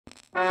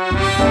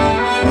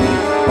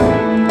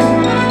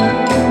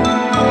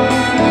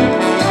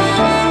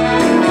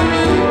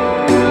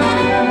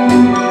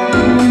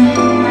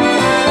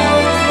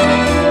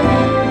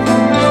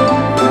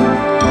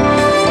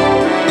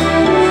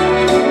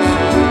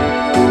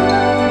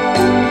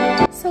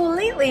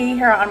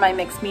Here on my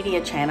mixed media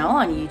channel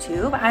on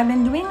YouTube, I've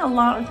been doing a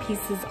lot of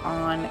pieces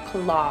on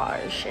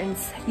collage and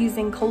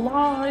using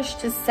collage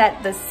to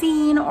set the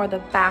scene or the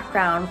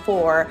background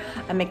for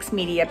a mixed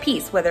media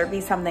piece, whether it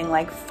be something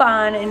like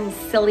fun and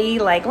silly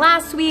like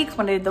last week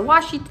when I did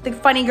the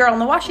funny girl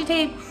and the washi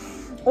tape,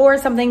 or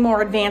something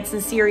more advanced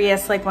and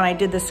serious like when I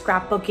did the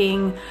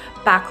scrapbooking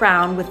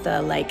background with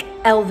the like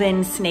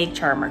elven snake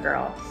charmer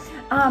girl.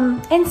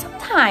 And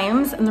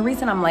sometimes, and the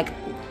reason I'm like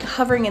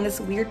hovering in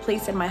this weird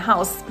place in my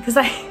house, because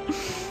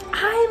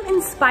I'm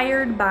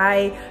inspired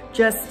by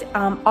just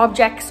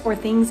objects or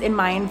things in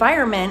my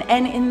environment,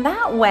 and in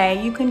that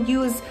way you can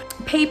use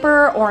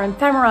paper or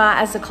ephemera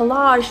as a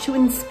collage to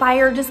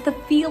inspire just the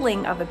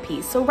feeling of a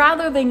piece. So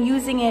rather than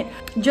using it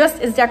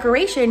just as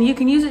decoration, you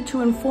can use it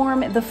to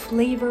inform the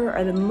flavor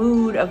or the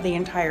mood of the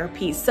entire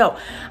piece. So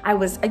I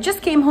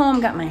just came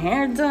home, got my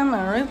hair done,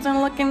 my roots are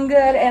looking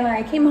good, and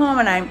I came home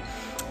and I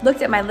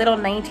looked at my little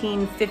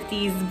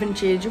 1950s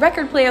vintage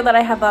record player that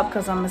I have up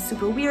because I'm a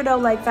super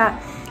weirdo like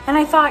that. And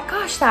I thought,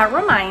 gosh, that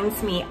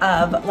reminds me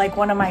of like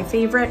one of my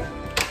favorite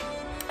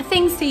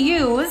things to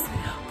use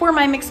for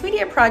my mixed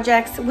media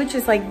projects, which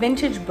is like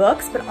vintage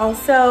books, but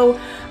also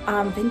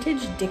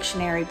vintage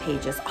dictionary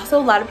pages. Also,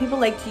 a lot of people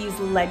like to use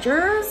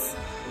ledgers,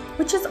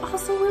 which is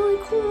also really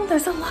cool.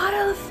 There's a lot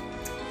of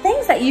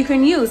things that you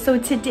can use. So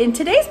in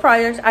today's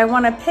project, I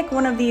want to pick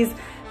one of these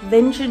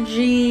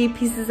vintagey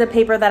pieces of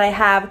paper that I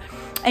have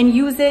and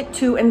use it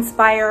to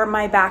inspire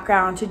my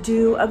background to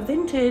do a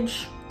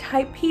vintage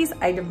type piece.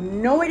 I have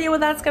no idea what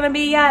that's gonna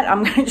be yet.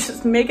 I'm gonna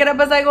just make it up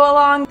as I go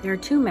along. There are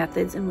two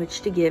methods in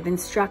which to give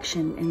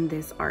instruction in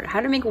this art.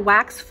 How to make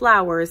wax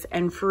flowers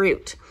and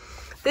fruit.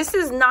 This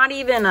is not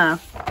even a,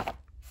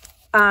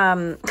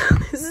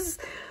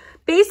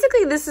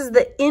 this is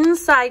the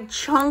inside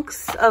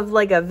chunks of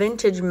like a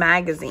vintage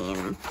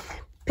magazine.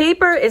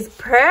 Paper is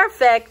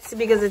perfect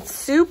because it's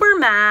super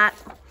matte.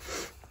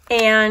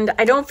 And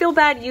I don't feel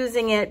bad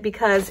using it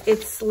because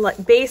it's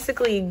like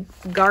basically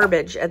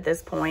garbage at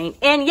this point.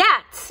 And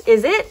yet,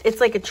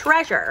 it's like a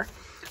treasure.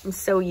 I'm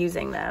so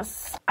using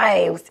this.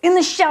 I was in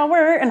the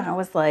shower and I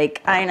was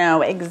like, I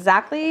know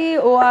exactly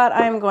what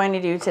I'm going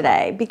to do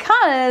today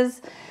because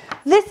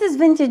this is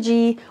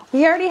vintagey.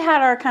 We already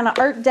had our kind of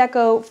Art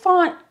Deco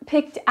font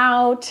picked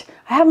out.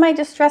 I have my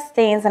distress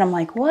stains and I'm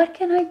like, what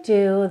can I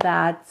do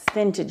that's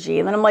vintagey?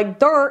 And then I'm like,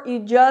 dirt, you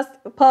just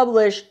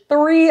published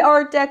 3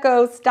 Art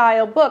Deco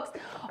style books.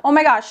 Oh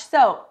my gosh,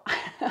 so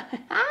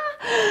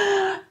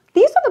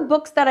these are the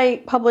books that I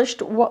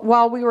published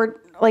while we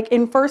were like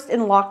first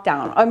in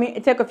lockdown. I mean,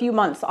 it took a few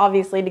months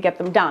obviously to get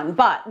them done,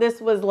 but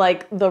this was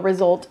like the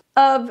result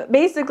of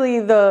basically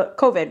the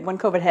COVID. When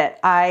COVID hit,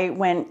 I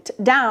went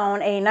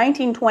down a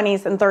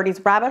 1920s and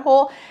 30s rabbit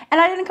hole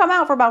and I didn't come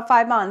out for about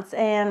 5 months.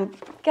 And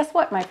guess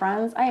what, my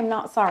friends? I am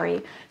not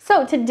sorry.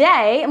 So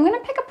today I'm gonna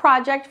pick a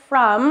project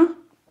from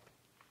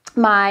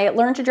my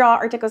Learn to Draw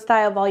Art Deco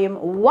Style Volume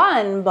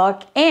 1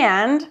 book,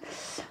 and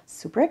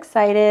super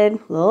excited,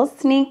 little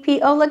sneak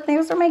peek. Oh look,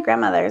 those are my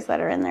grandmothers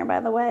that are in there, by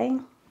the way.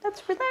 That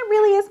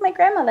really is my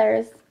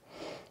grandmother's.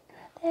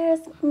 There's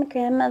my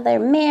grandmother,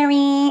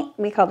 Mary.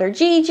 We called her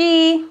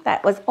Gigi.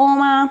 That was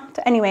Oma.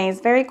 So anyways,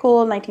 very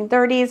cool,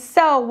 1930s.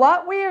 So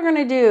what we are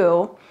gonna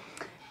do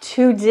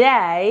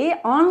today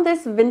on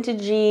this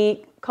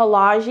vintagey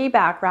collagey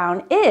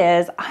background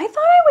is, I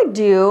thought I would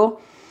do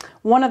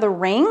one of the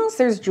rings.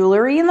 There's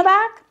jewelry in the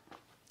back.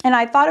 And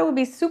I thought it would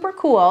be super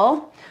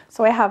cool.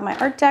 So I have my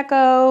Art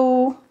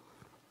Deco,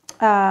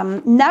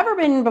 never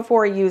been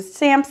before used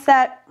stamp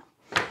set.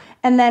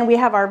 And then we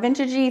have our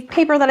vintagey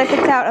paper that I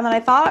picked out, and then I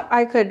thought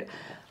I could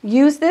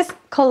use this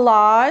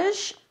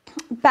collage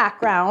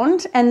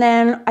background, and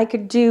then I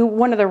could do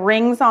one of the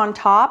rings on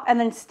top and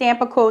then stamp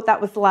a quote that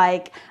was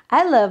like,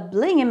 I love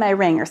bling in my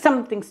ring, or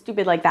something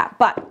stupid like that.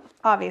 But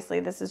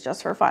obviously this is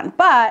just for fun.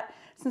 But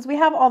since we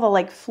have all the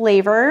like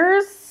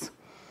flavors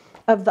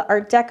of the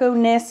Art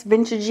Deco-ness,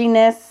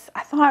 vintaginess,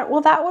 I thought,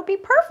 well, that would be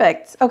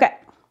perfect. Okay,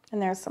 and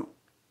there's some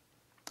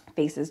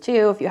faces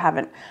too, if you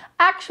haven't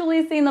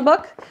actually seen the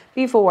book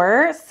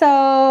before.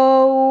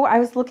 So I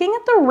was looking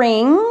at the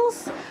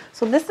rings.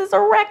 So this is a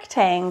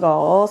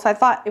rectangle. So I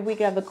thought if we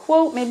could have the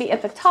quote maybe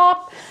at the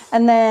top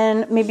and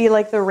then maybe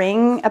like the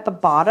ring at the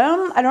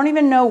bottom. I don't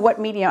even know what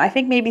medium. I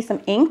think maybe some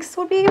inks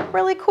would be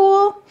really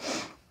cool.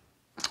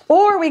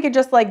 Or we could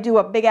just like do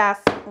a big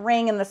ass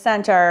ring in the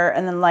center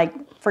and then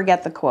like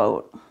forget the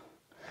quote.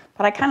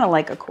 But I kind of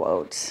like a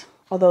quote,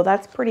 although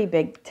that's pretty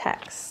big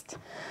text.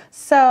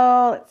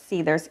 So let's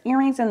see, there's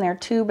earrings in there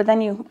too, but then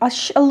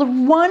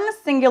one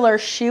singular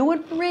shoe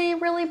would be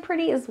really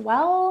pretty as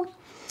well.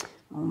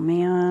 Oh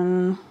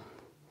man,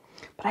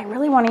 but I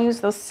really want to use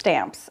those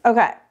stamps.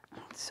 Okay,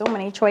 so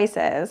many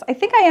choices. I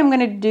think I am going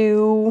to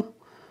do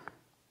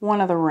one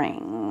of the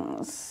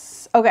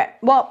rings. Okay,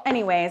 well,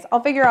 anyways,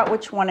 I'll figure out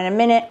which one in a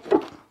minute.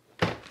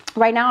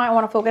 Right now, I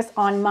want to focus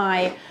on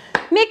my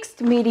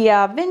mixed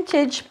media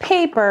vintage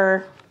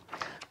paper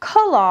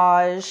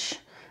collage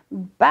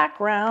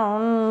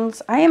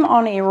backgrounds. I am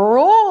on a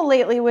roll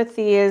lately with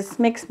these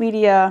mixed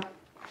media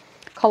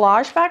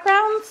collage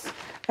backgrounds.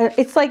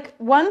 It's like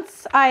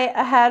once I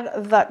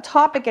had the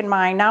topic in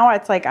mind, now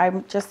it's like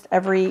I'm just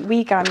every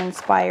week I'm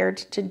inspired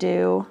to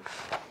do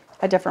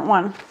a different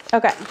one.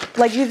 Okay,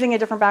 like using a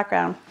different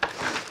background.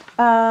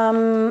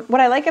 What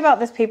I like about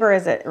this paper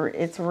is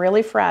it's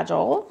really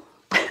fragile.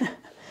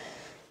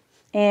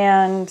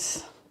 And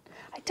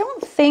I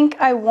don't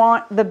think I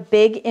want the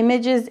big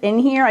images in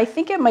here. I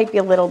think it might be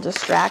a little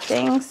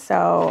distracting.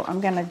 So I'm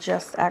gonna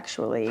just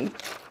actually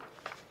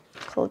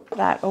click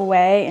that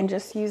away and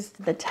just use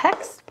the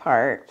text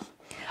part.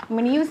 I'm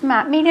gonna use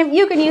matte medium.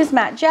 You can use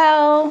matte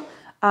gel.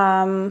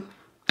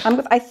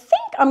 I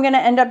think I'm gonna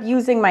end up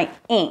using my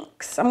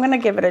inks. I'm gonna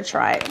give it a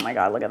try. Oh my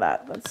God, look at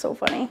that. That's so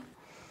funny.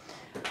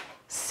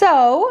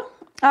 So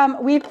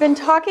we've been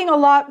talking a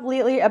lot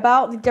lately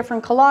about the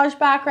different collage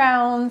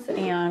backgrounds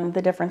and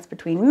the difference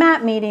between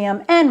matte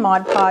medium and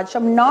Mod Podge.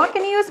 I'm not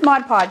going to use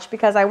Mod Podge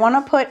because I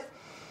want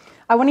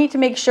to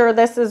make sure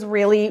this is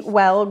really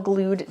well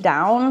glued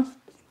down.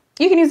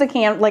 You can use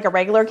like a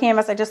regular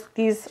canvas.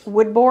 These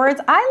wood boards.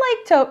 I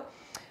like to,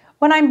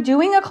 when I'm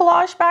doing a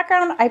collage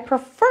background, I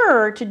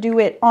prefer to do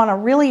it on a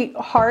really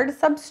hard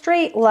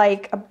substrate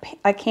like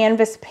a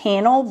canvas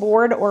panel,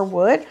 board, or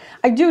wood.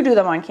 I do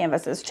them on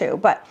canvases too,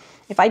 but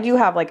if I do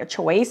have like a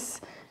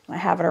choice, and I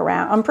have it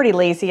around, I'm pretty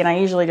lazy and I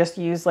usually just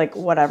use like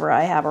whatever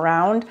I have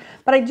around,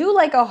 but I do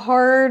like a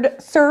hard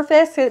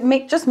surface.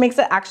 It just makes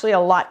it actually a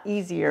lot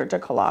easier to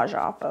collage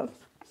off of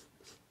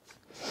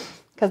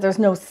because there's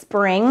no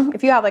spring.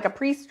 If you have like a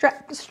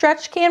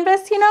pre-stretched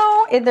canvas, you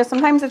know,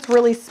 sometimes it's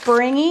really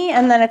springy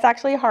and then it's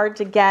actually hard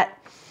to get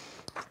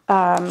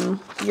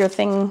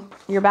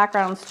your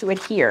backgrounds to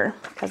adhere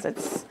because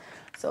it's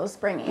so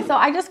springy. So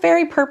I just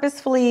very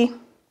purposefully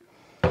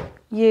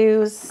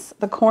use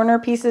the corner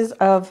pieces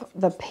of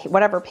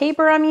whatever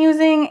paper I'm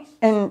using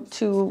and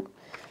to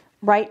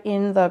right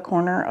in the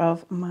corner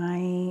of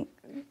my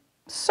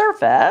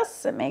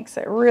surface. It makes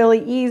it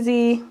really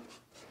easy,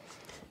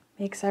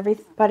 makes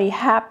everybody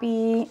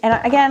happy. And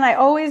again, I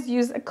always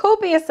use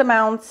copious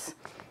amounts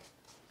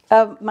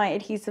of my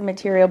adhesive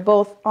material,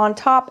 both on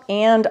top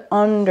and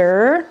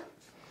under.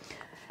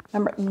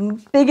 Remember, the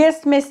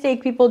biggest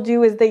mistake people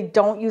do is they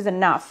don't use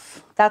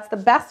enough. That's the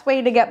best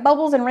way to get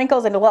bubbles and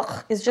wrinkles and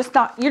is just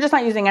not, you're just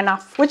not using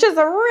enough, which is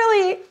a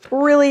really,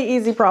 really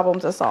easy problem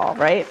to solve,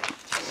 right?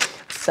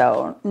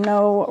 So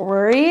no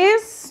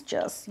worries,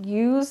 just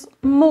use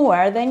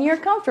more than you're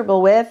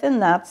comfortable with,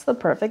 and that's the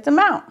perfect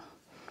amount.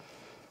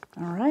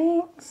 All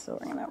right, so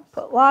we're gonna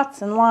put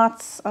lots and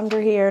lots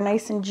under here,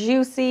 nice and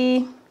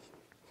juicy.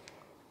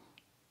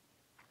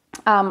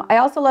 I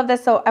also love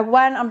this, so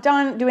when I'm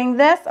done doing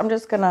this, I'm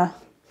just gonna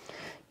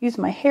use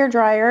my hair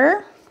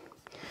dryer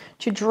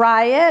to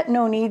dry it.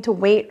 No need to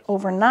wait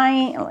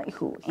overnight. Like,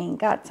 who ain't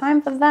got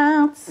time for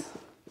that?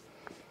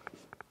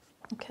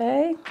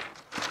 Okay.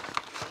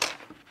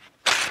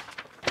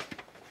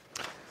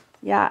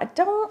 Yeah, I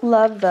don't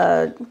love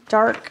the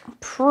dark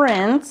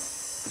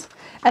prints.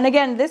 And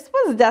again, this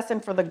was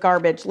destined for the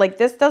garbage. Like,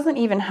 this doesn't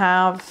even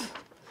have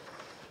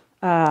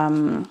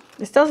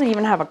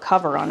a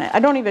cover on it. I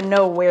don't even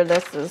know where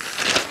this is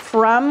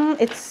from.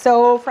 It's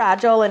so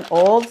fragile and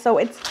old, so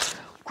it's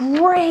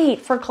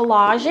great for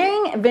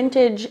collaging,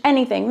 vintage,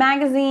 anything,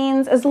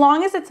 magazines, as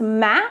long as it's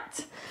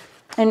matte.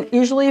 And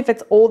usually if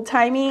it's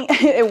old-timey,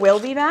 it will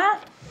be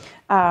matte.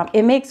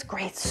 It makes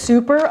great,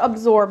 super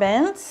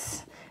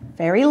absorbent,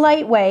 very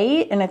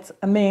lightweight, and it's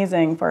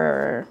amazing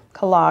for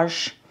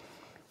collage,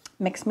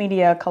 mixed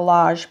media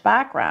collage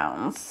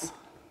backgrounds.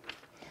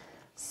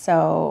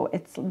 So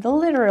it's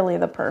literally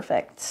the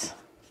perfect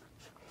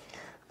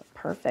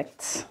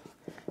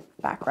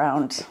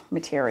background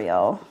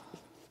material.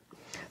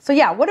 So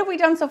yeah, what have we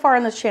done so far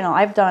on this channel?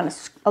 I've done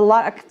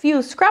a few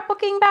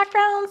scrapbooking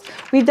backgrounds.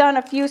 We've done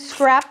a few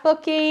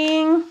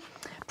scrapbooking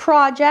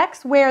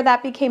projects where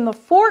that became the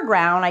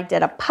foreground. I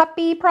did a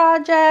puppy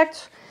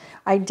project.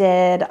 I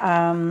did,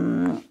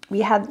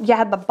 you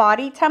had the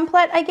body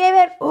template I gave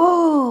it.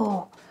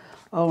 Ooh,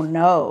 oh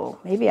no,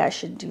 maybe I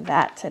should do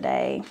that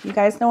today. You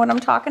guys know what I'm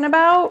talking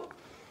about?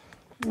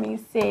 Let me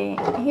see.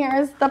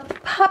 Here's the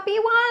puppy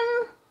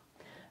one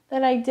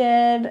that I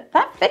did.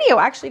 That video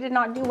actually did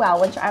not do well,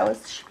 which I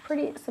was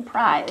pretty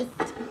surprised.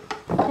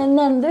 And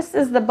then this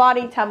is the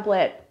body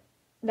template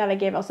that I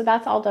gave out. So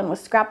that's all done with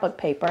scrapbook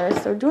paper.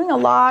 So doing a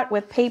lot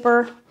with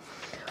paper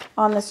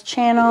on this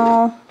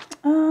channel.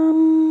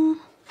 I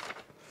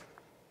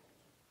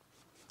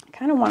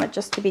kind of want it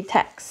just to be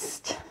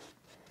text.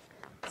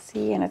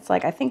 See, and it's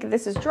like, I think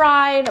this is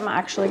dried. I'm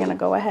actually gonna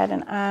go ahead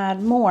and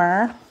add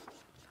more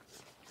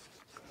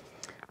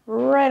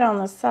right on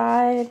the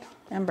side.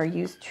 Remember,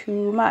 use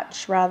too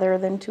much rather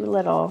than too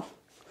little.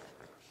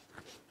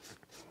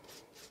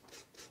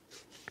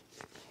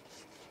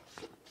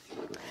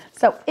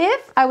 So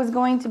if I was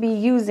going to be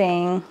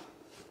using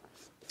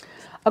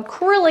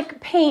acrylic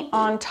paint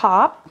on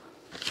top.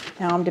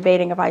 Now I'm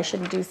debating if I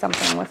should do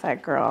something with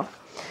that girl.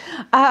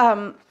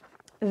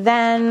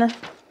 Then,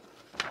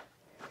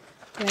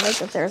 I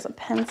like if there's a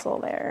pencil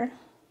there.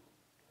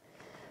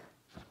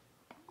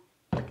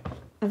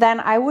 Then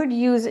I would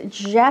use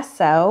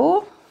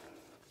gesso.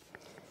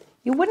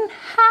 You wouldn't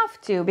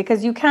have to,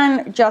 because you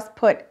can just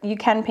you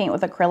can paint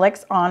with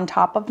acrylics on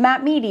top of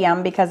matte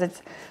medium because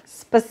it's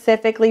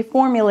specifically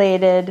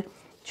formulated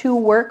to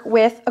work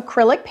with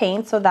acrylic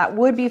paint, so that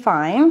would be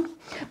fine.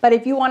 But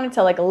if you wanted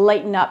to like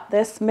lighten up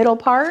this middle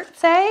part,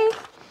 say,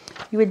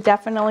 you would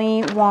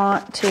definitely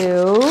want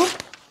to,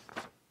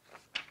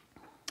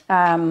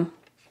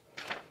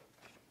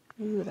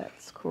 ooh,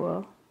 that's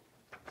cool.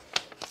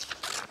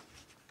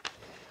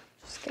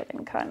 Just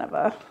getting kind of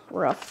a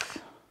rough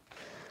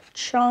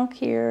chunk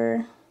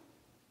here.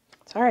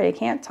 Sorry, I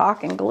can't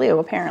talk and glue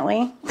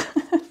apparently.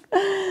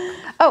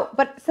 Oh,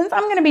 but since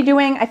I'm going to be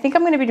doing, I think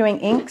I'm going to be doing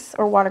inks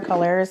or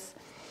watercolors,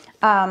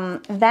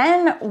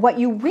 then what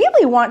you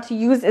really want to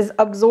use is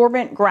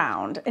absorbent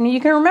ground. And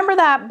you can remember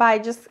that by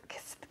just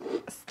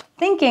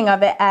thinking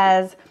of it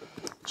as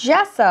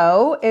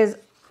gesso is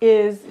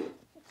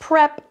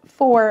prep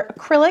for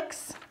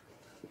acrylics,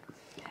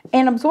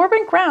 and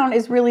absorbent ground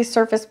is really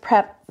surface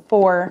prep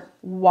for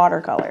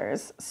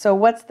watercolors. So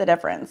what's the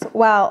difference?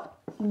 Well,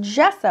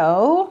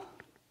 gesso,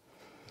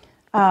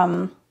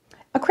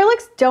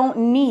 acrylics don't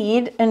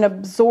need an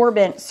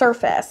absorbent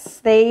surface.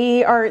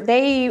 They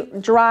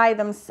dry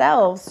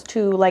themselves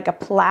to like a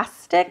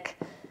plastic,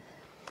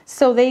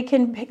 so they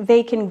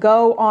can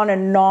go on a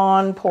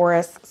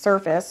non-porous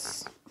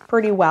surface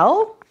pretty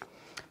well.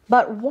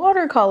 But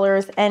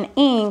watercolors and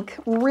ink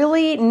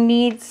really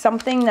need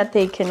something that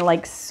they can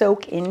like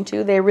soak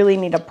into. They really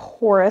need a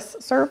porous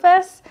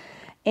surface,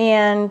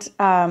 and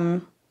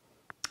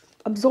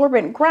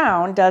absorbent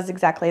ground does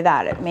exactly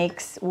that. It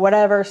makes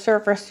whatever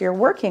surface you're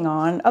working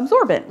on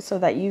absorbent so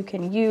that you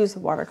can use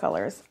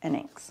watercolors and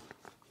inks.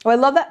 Oh, I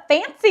love that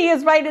fancy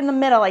is right in the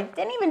middle. I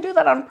didn't even do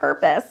that on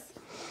purpose.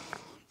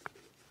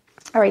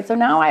 All right, so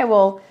now I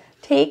will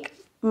take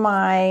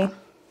my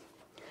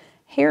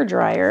hair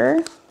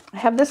dryer. I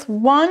have this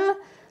one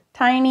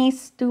tiny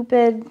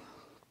stupid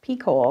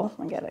peek hole.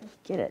 I gotta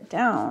get it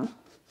down.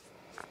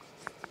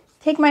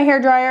 Take my hair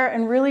dryer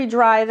and really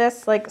dry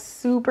this like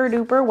super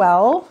duper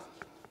well.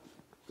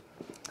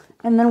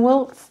 And then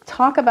we'll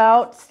talk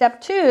about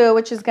step 2,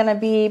 which is gonna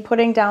be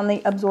putting down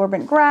the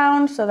absorbent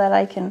ground so that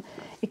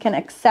it can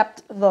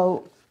accept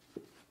the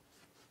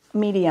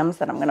mediums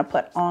that I'm gonna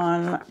put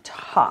on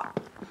top.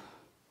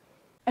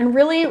 And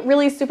really,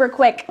 really super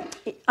quick,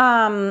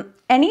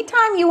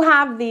 anytime you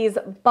have these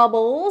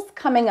bubbles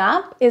coming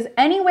up is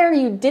anywhere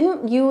you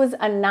didn't use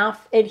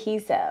enough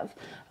adhesive,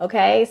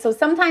 okay? So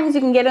sometimes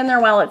you can get in there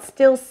while it's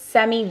still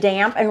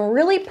semi-damp and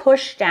really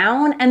push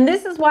down. And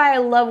this is why I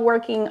love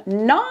working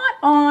not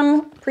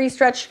on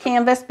pre-stretched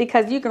canvas,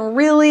 because you can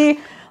really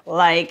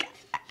like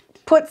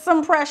put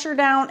some pressure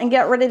down and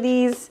get rid of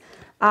these.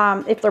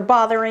 If they're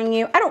bothering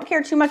you, I don't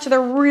care too much.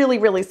 They're really,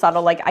 really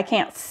subtle. Like I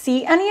can't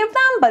see any of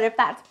them, but if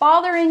that's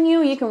bothering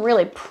you, you can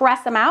really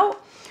press them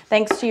out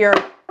thanks to your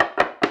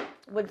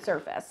wood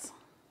surface.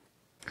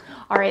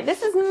 All right,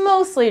 this is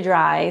mostly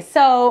dry.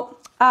 So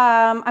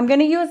I'm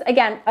gonna use,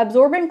 again,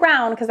 absorbent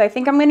ground because I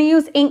think I'm gonna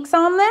use inks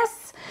on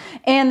this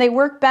and they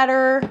work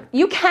better.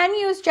 You can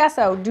use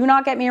gesso, do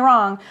not get me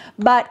wrong,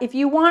 but if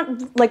you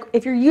want, like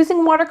if you're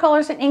using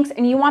watercolors and inks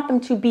and you want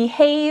them to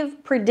behave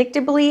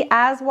predictably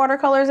as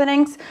watercolors and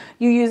inks,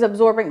 you use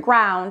absorbent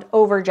ground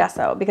over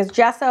gesso, because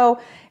gesso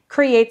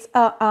creates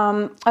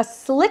a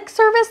slick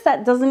surface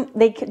that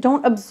they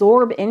don't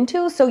absorb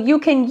into, so you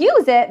can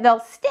use it, they'll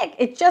stick,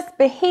 it just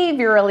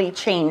behaviorally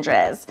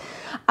changes.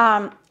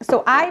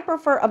 So I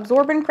prefer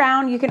absorbent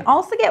ground. You can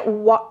also get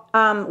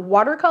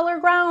watercolor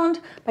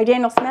ground by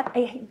Daniel Smith.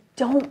 I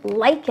don't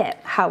like it,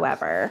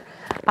 however.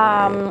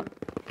 I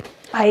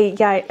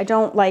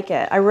don't like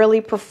it. I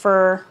really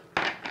prefer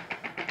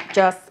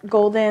just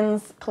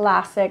Golden's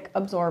classic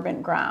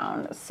absorbent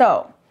ground.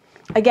 So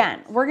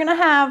again, we're gonna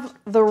have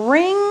the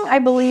ring, I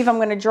believe I'm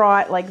gonna draw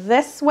it like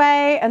this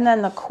way, and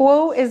then the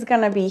quote is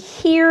gonna be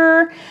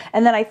here,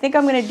 and then I think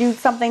I'm gonna do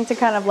something to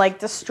kind of like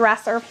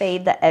distress or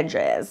fade the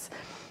edges.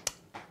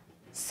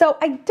 So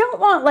I don't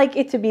want like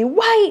it to be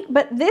white,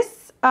 but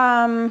this,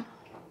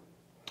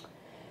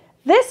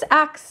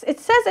 it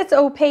says it's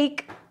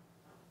opaque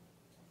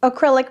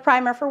acrylic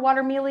primer for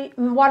water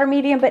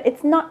medium, but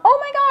it's not. Oh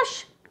my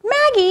gosh,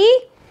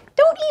 Maggie,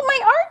 don't eat my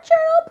art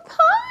journal,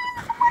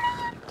 please. What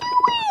are you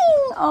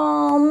doing?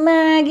 Oh,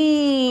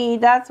 Maggie,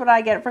 that's what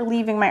I get for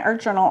leaving my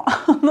art journal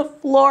on the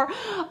floor.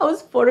 I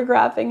was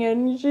photographing it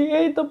and she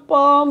ate the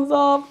palms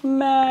off,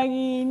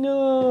 Maggie.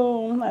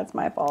 No, that's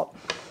my fault.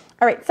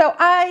 All right, so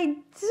I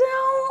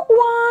don't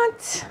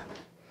want,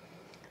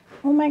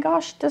 oh my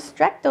gosh,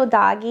 distracto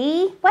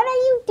doggy. What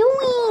are you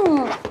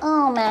doing?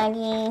 Oh,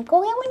 Maggie,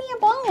 go get one of your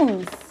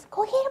bones.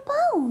 Go get a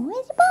bone.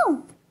 Where's your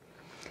bone?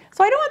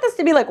 So I don't want this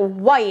to be like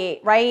white,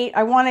 right?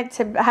 I want it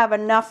to have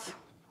enough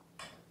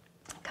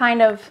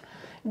kind of,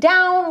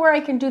 down where I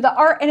can do the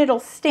art and it'll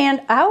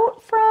stand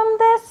out from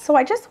this. So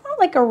I just want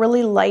like a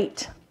really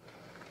light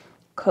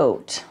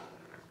coat.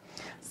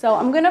 So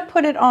I'm gonna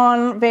put it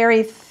on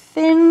very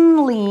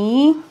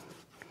thinly,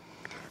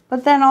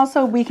 but then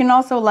also we can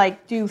also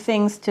like do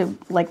things to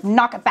like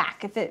knock it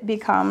back if it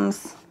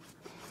becomes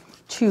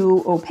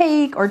too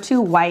opaque or too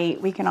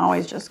white. We can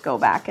always just go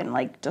back and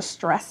like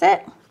distress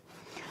it.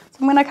 So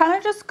I'm gonna kind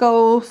of just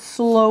go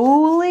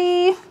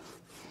slowly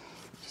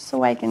just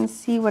so I can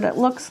see what it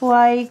looks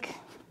like.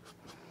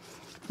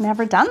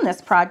 Never done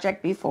this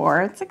project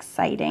before. It's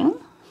exciting.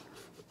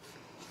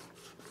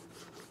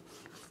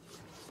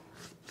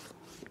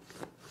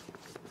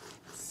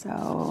 So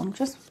I'm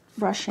just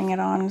brushing it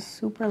on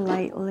super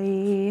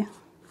lightly.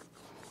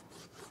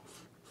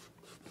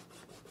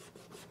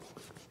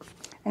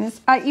 And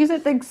I use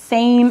it the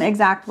same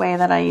exact way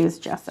that I use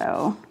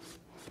gesso.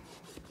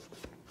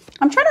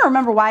 I'm trying to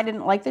remember why I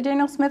didn't like the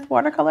Daniel Smith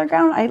watercolor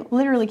gown. I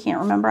literally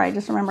can't remember. I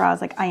just remember I was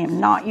like, I am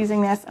not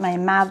using this and I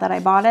am mad that I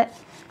bought it.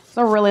 It's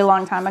a really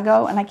long time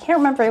ago and I can't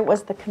remember if it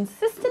was the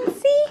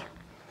consistency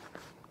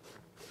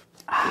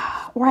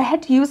or I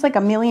had to use like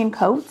a million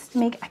coats to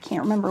make, I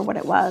can't remember what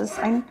it was.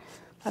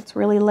 That's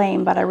really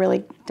lame, but I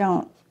really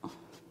don't.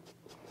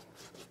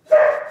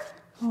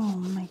 Oh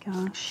my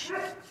gosh.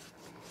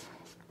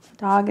 The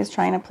dog is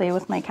trying to play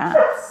with my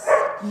cats.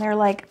 And they're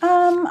like,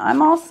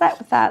 I'm all set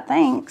with that,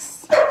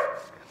 thanks.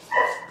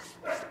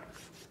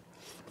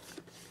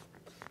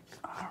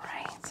 All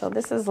right, so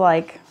this is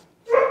like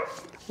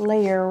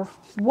layer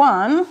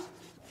 1.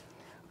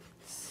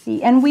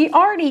 See, and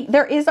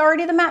there is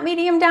already the matte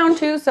medium down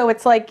too, so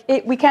it's like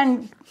we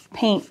can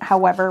paint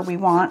however we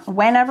want,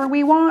 whenever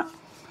we want,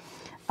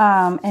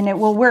 and it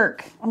will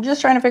work. I'm just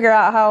trying to figure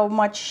out how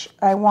much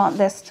I want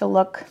this to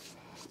look,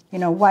 you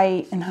know,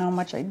 white and how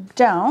much I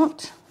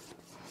don't,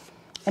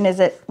 and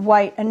is it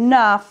white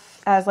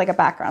enough as like a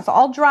background. So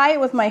I'll dry it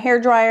with my hair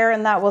dryer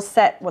and that will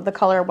set what the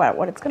color,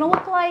 what it's gonna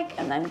look like,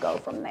 and then go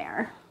from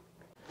there.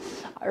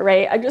 All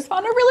right, I just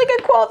found a really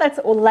good quote that's,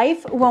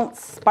 life won't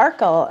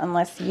sparkle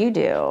unless you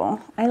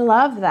do. I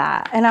love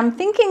that. And I'm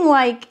thinking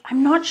like,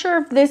 I'm not sure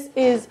if this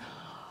is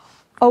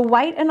a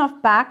white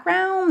enough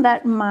background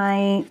that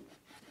my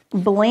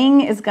bling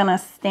is gonna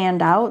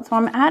stand out. So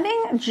I'm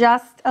adding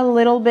just a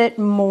little bit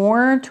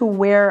more to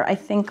where I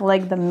think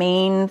like the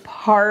main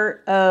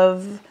part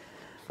of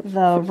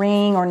the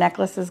ring or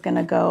necklace is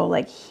gonna go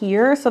like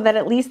here so that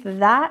at least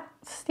that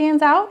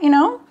stands out, you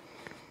know?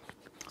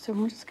 So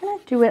I'm just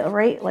gonna do it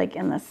right like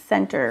in the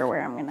center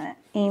where I'm gonna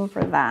aim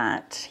for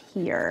that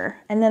here.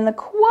 And then the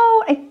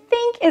quote I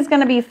think is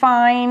gonna be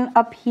fine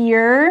up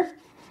here,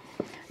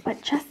 but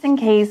just in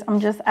case I'm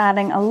just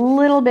adding a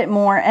little bit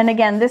more. And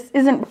again, this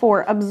isn't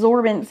for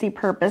absorbency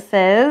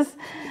purposes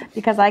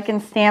because I can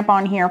stamp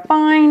on here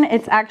fine.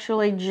 It's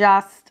actually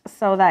just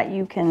so that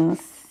you can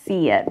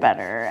see it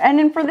better. And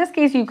then for this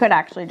case, you could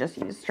actually just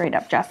use straight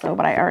up gesso,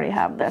 but I already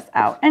have this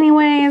out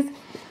anyways.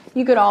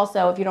 You could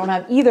also, if you don't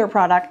have either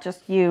product,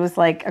 just use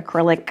like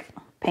acrylic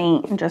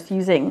paint and just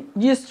use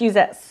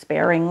it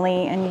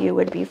sparingly and you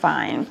would be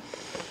fine.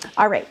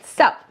 All right,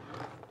 so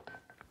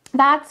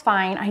that's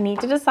fine. I need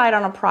to decide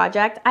on a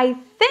project. I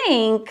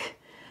think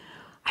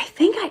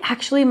I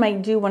actually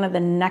might do one of the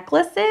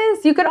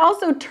necklaces. You could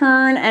also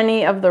turn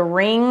any of the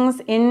rings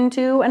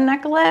into a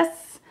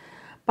necklace,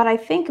 but I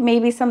think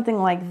maybe something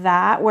like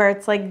that where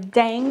it's like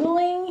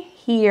dangling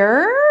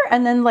here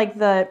and then like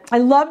I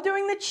love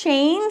doing the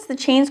chains. The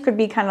chains could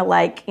be kind of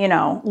like, you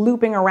know,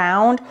 looping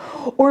around,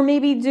 or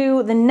maybe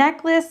do the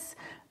necklace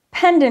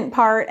pendant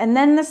part and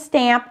then the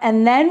stamp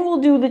and then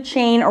we'll do the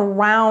chain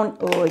around.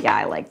 Oh yeah,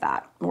 I like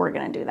that. We're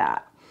gonna do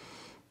that.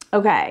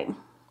 Okay.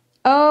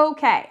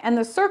 Okay, and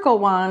the circle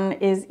one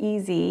is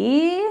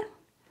easy.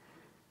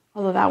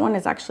 Although that one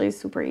is actually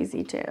super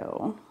easy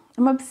too.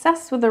 I'm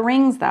obsessed with the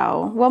rings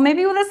though. Well,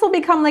 maybe this will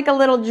become like a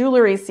little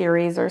jewelry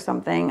series or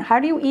something. How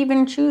do you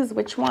even choose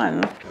which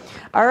one?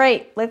 All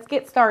right, let's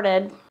get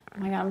started. Oh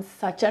my God, I'm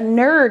such a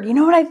nerd. You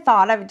know what I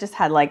thought? I've just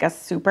had like a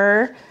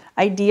super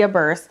idea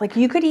burst. Like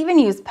you could even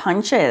use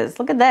punches.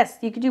 Look at this.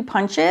 You could do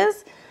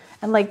punches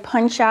and like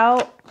punch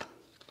out.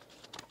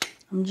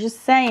 I'm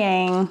just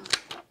saying.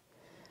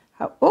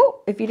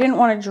 Oh, if you didn't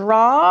want to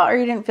draw or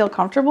you didn't feel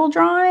comfortable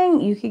drawing,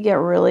 you could get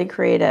really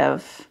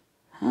creative.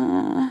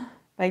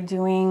 By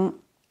doing,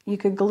 you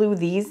could glue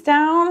these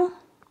down.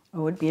 I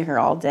would be here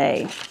all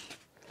day.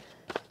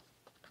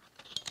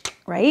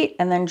 Right?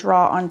 And then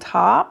draw on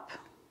top.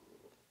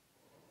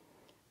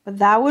 But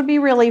that would be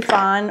really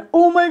fun.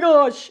 Oh my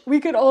gosh, we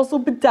could also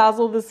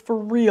bedazzle this for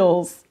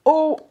reals.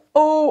 Oh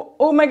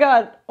my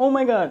God, oh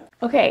my God.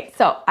 Okay,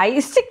 so I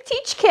used to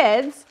teach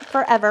kids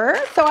forever,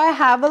 so I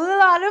have a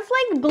lot of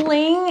like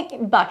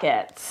bling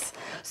buckets.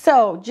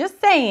 So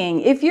just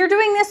saying, if you're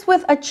doing this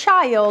with a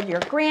child, your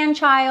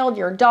grandchild,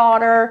 your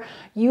daughter,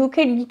 you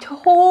could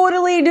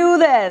totally do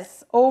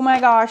this. Oh my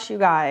gosh, you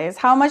guys,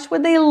 how much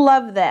would they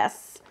love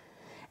this?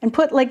 And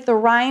put like the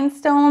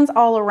rhinestones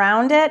all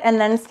around it and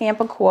then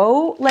stamp a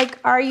quote. Like,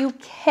 are you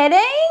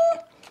kidding?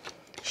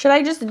 Should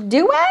I just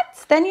do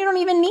it? Then you don't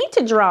even need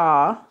to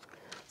draw.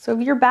 So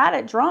if you're bad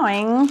at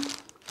drawing,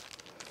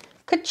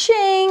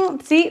 ka-ching.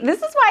 See,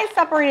 this is why I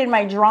separated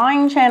my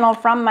drawing channel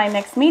from my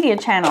mixed media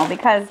channel,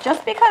 because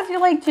just because you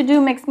like to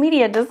do mixed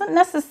media doesn't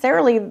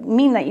necessarily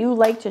mean that you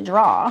like to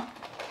draw.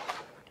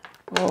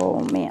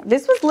 Oh man,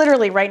 this was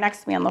literally right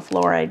next to me on the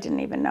floor. I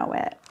didn't even know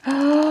it.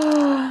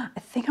 I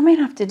think I might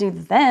have to do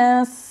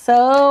this.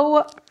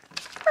 So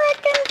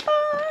freaking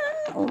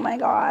fun. Oh my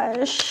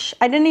gosh.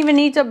 I didn't even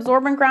need to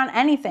absorbent ground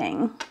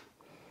anything.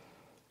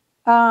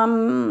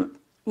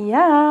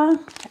 Yeah,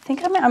 I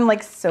think I'm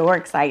like so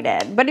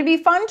excited, but it'd be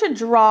fun to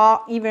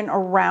draw even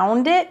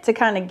around it to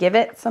kind of give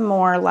it some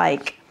more,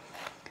 like,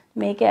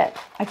 make it.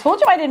 I told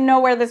you I didn't know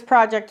where this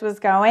project was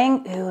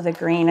going. Ooh, the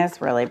green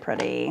is really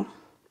pretty.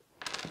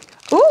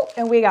 Ooh,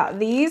 and we got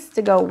these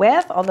to go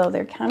with, although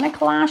they're kind of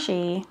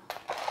clashy.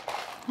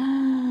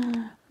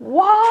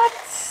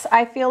 What?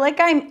 I feel like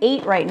I'm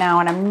 8 right now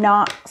and I'm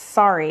not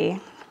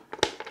sorry.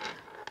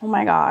 Oh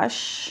my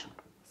gosh.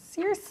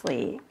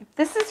 Seriously,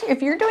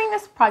 if you're doing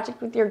this project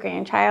with your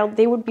grandchild,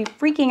 they would be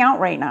freaking out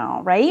right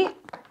now, right?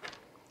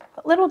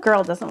 What little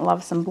girl doesn't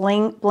love some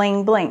bling,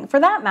 bling, bling?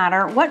 For that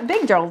matter, what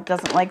big girl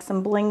doesn't like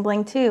some bling,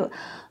 bling too?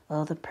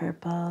 Oh, the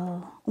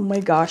purple. Oh my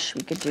gosh,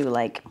 we could do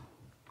like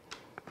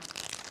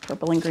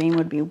purple and green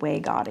would be way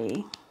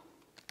gaudy.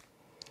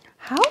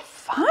 How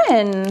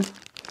fun.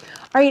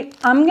 All right,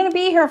 I'm gonna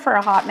be here for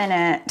a hot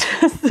minute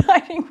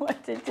deciding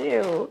what to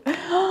do.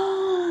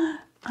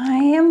 I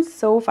am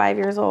so 5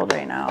 years old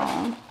right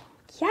now.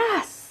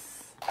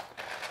 Yes.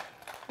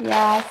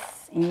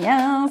 Yes,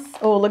 yes.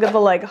 Oh, look at the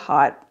like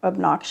hot,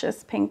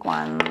 obnoxious pink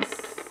ones.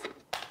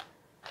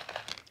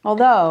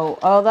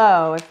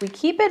 Although, if we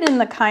keep it in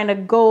the kind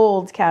of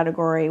gold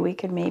category, we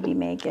could maybe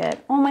make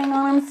it. Oh my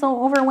God, I'm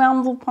so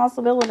overwhelmed with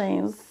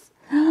possibilities.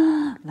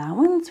 That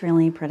one's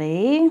really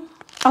pretty.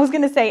 I was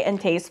gonna say and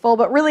tasteful,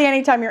 but really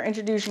anytime you're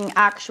introducing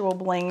actual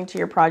bling to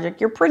your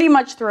project, you're pretty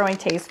much throwing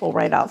tasteful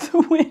right out the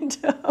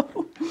window.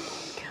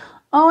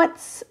 Oh,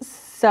 it's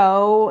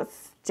so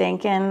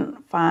stinking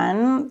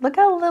fun. Look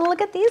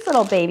at these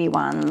little baby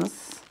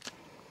ones.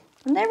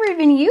 I've never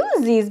even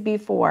used these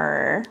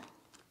before.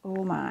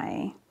 Oh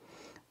my.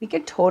 We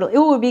could totally, it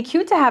would be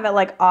cute to have it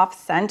like off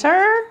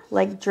center,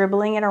 like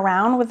dribbling it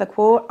around with a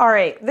quote. All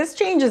right, this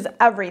changes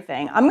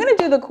everything. I'm gonna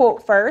do the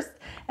quote first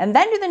and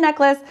then do the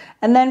necklace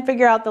and then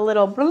figure out the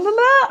little blah, blah,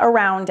 blah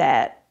around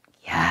it.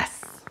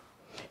 Yes.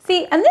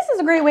 See, and this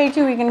is a great way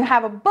too. You can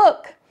have a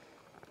book.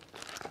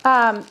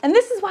 And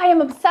this is why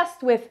I'm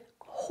obsessed with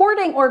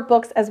hoarding art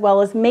books as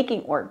well as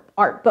making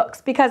art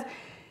books, because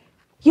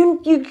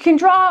you can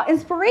draw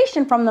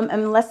inspiration from them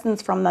and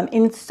lessons from them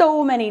in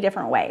so many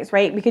different ways,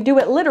 right? We could do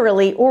it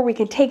literally, or we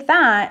could take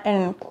that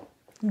and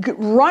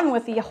run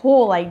with the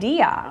whole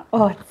idea.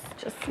 Oh,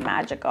 it's just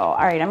magical.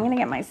 All right, I'm gonna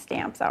get my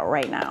stamps out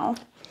right now.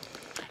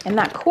 And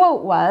that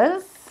quote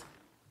was,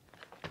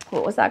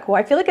 what was that quote?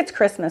 I feel like it's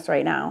Christmas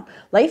right now.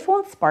 Life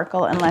won't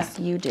sparkle unless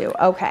you do.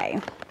 Okay,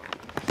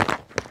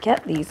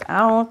 get these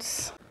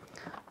out.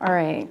 All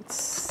right,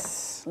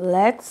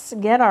 let's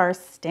get our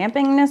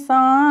stampingness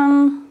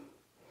on.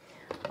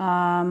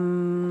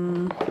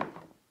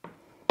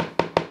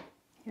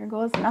 Here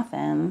goes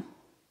nothing.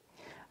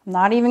 I'm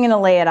not even gonna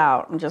lay it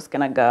out. I'm just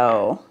gonna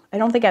go. I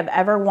don't think I've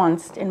ever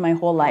once in my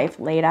whole life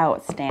laid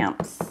out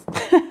stamps.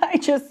 I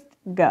just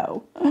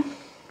go.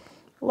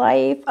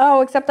 Life.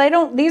 Oh, except I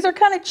don't, these are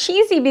kind of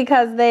cheesy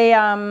because they,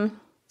 well,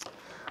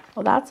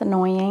 that's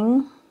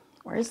annoying.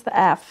 Where's the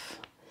F?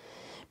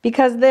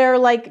 Because they're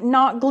like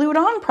not glued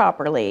on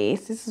properly.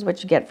 This is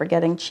what you get for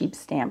getting cheap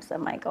stamps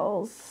at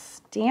Michael's.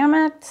 Damn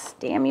it.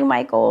 Damn you,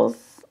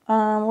 Michaels.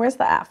 Where's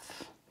the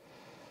F?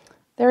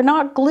 They're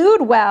not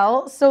glued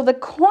well, so the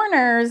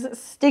corners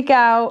stick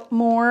out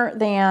more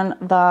than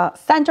the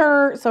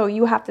center. So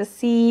you have to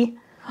see,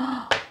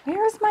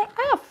 where's my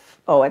F?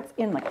 Oh, it's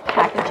in the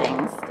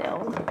packaging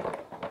still.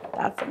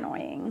 That's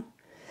annoying.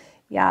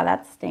 Yeah,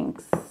 that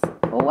stinks.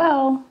 Oh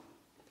well.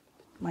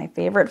 My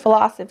favorite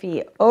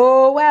philosophy.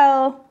 Oh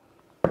well.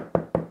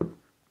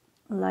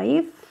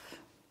 Life.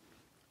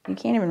 You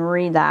can't even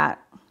read that.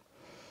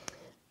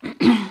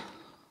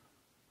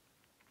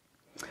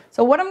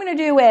 So what I'm going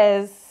to do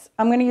is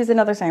I'm going to use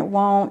another sign. It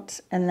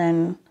won't, and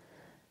then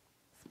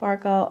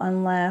sparkle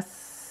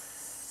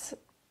unless.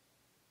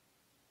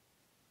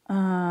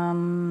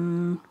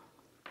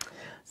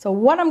 So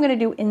what I'm going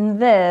to do in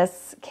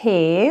this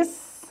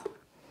case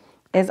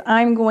is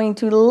I'm going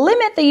to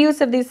limit the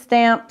use of these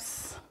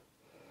stamps.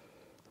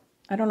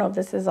 I don't know if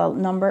this is a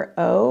number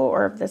O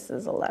or if this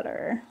is a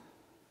letter.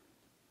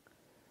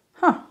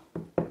 Huh.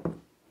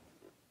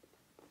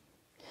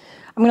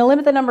 I'm going to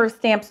limit the number of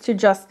stamps to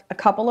just a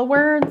couple of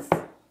words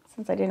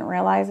since I didn't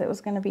realize it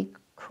was going to be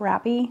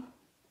crappy.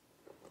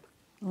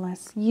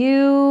 Unless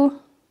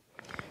you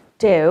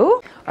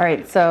do. All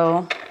right,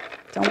 so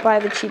don't buy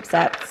the cheap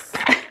sets.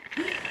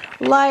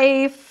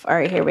 Life. All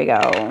right, here we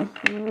go.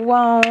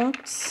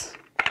 Won't.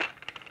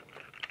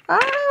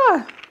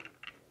 Ah!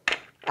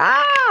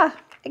 Ah!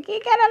 I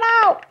can't get it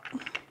out.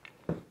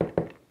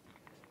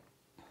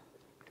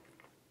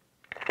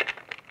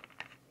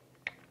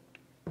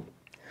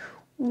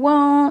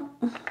 won't.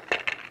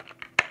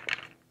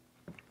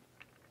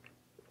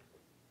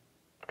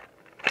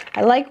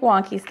 I like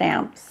wonky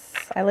stamps.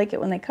 I like it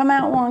when they come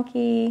out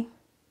wonky.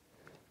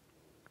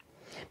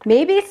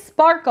 Maybe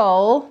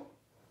sparkle.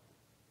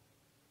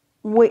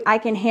 I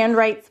can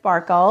handwrite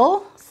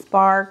sparkle.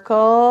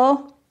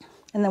 Sparkle.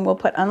 And then we'll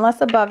put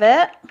unless above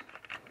it.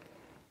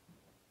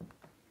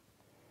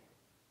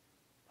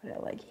 Put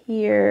it like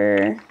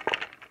here.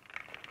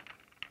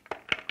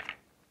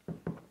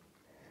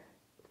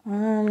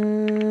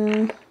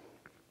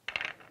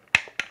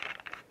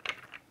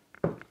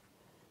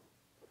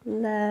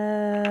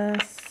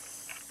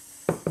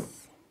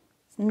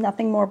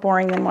 Nothing more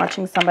boring than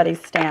watching somebody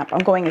stamp. I'm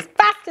going as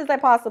fast as I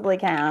possibly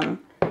can.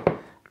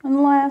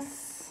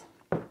 Unless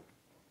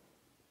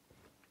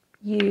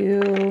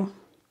you,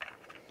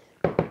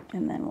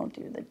 and then we'll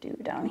do the do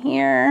down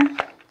here.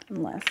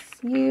 Unless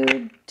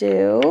you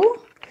do.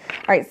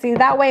 All right, see,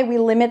 that way we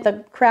limit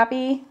the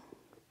crappy.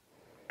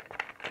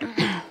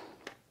 I'll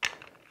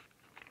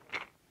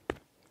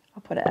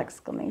put an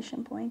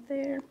exclamation point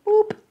there.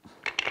 Boop.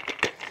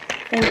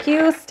 Thank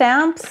you,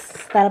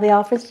 stamps. That'll be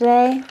all for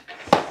today.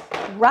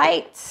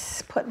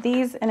 Right, put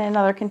these in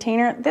another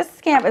container. This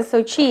stamp is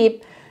so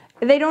cheap,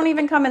 they don't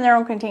even come in their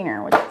own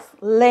container, which is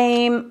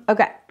lame.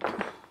 Okay,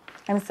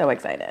 I'm so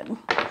excited. All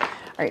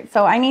right,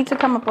 so I need to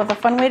come up with a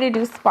fun way to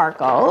do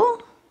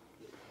sparkle.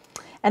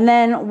 And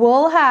then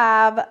we'll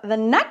have the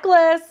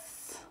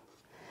necklace.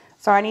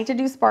 So I need to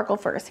do sparkle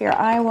first. Here,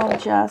 I'm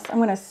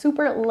gonna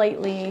super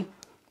lightly,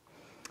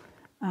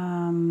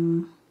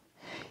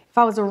 if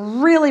I was a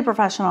really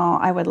professional,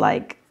 I would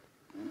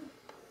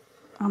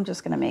I'm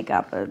just gonna make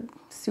up a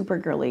super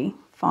girly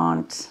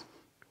font.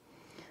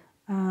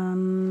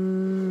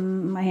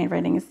 My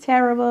handwriting is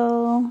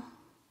terrible.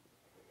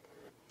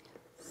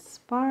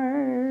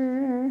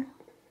 Sparkle.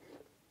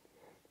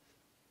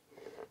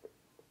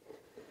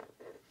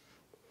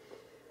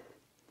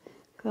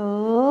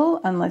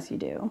 Unless you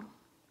do.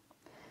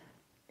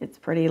 It's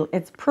pretty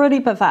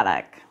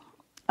pathetic.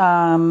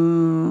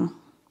 But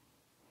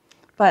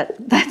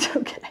that's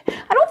okay.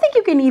 I don't think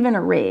you can even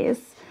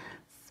erase.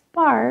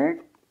 Spark.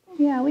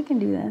 Yeah, we can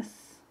do this.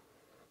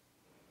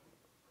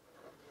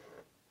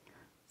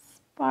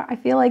 Spark. I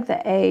feel like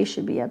the A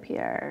should be up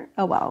here.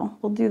 Oh well,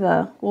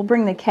 we'll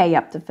bring the K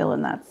up to fill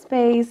in that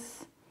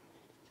space.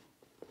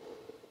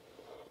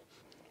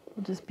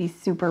 We'll just be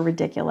super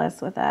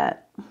ridiculous with it.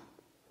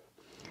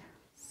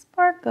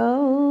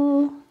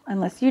 Sparkle.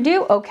 Unless you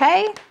do.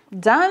 Okay,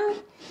 done.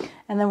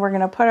 And then we're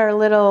gonna put our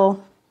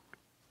little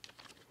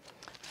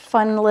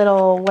fun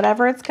little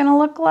whatever it's gonna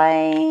look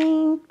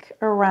like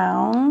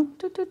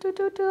around.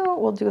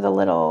 We'll do the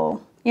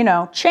little,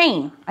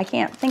 chain. I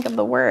can't think of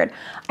the word.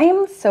 I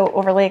am so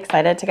overly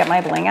excited to get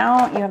my bling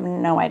out. You have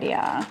no idea.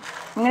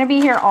 I'm gonna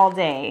be here all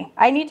day.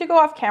 I need to go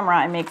off camera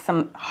and make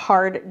some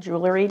hard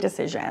jewelry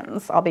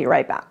decisions. I'll be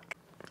right back.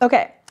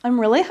 Okay, I'm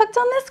really hooked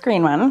on this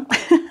green one.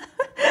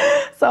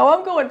 So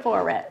I'm going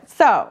for it.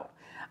 So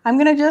I'm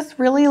gonna just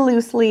really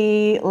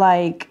loosely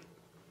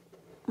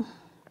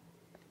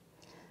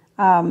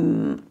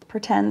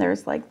pretend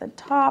there's the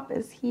top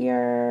is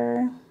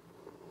here,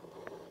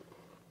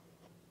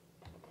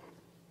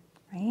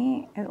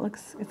 right?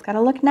 It's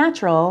gotta look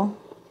natural.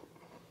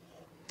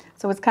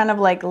 So it's kind of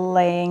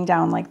laying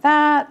down like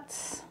that.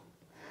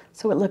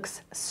 So it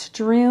looks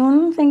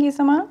strewn, thank you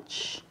so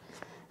much.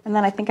 And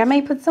then I think I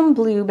may put some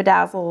blue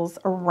bedazzles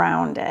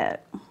around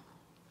it.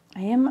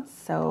 I am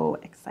so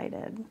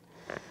excited.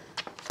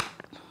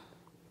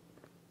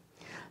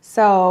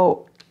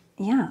 So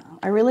yeah,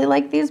 I really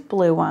like these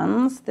blue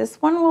ones.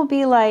 This one will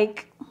be how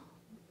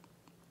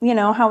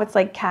it's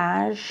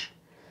cash,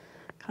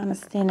 kind of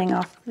standing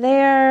off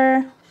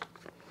there.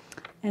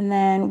 And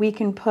then we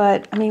can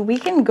we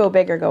can go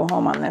big or go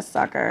home on this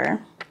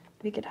sucker.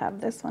 We could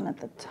have this one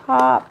at the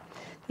top.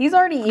 These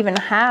already even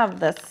have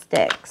the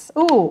sticks.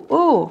 Ooh,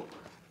 ooh,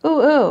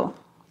 ooh, ooh.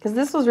 Because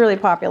this was really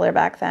popular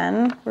back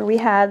then, where we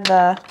had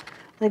the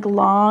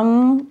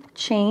long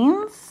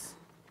chains.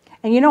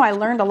 And I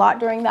learned a lot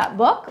during that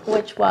book,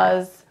 which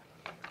was,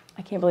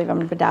 I can't believe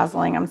I'm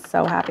bedazzling. I'm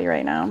so happy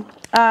right now.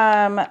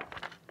 I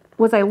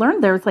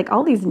learned there was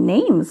all these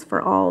names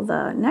for all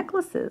the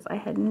necklaces. I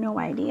had no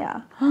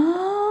idea.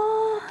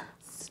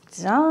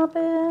 Stop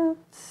it.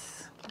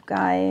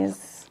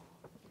 Guys,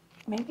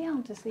 maybe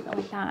I'll just leave it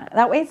like that.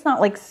 That way it's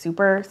not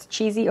super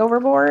cheesy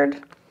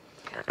overboard.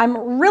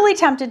 I'm really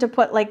tempted to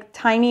put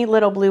tiny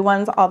little blue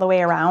ones all the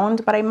way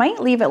around, but I might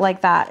leave it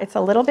like that. It's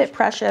a little bit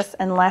precious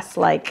and less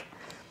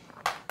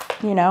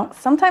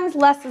sometimes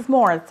less is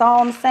more. That's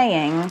all I'm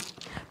saying.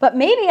 But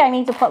maybe I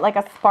need to put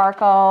a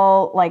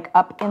sparkle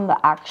up in the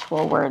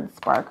actual word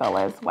sparkle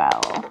as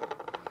well.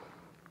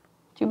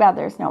 Too bad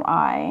there's no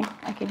I.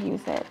 I could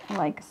use it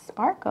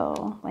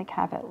sparkle,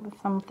 have it with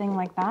something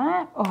like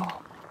that. Oh my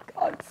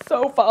God,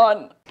 so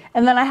fun.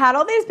 And then I had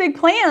all these big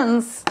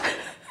plans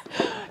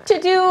to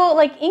do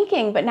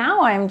inking, but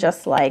now I'm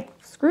just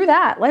screw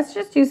that. Let's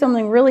just do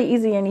something really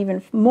easy and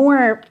even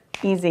more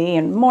easy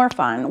and more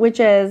fun, which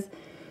is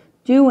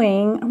I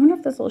wonder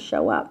if this will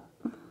show up.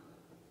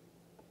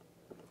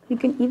 You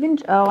can even,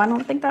 oh, I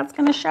don't think that's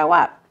gonna show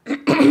up.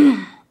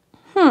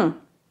 Wonder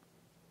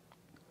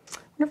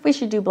if we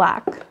should do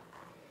black.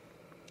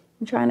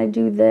 I'm trying to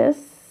do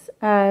this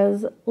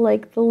as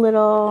like the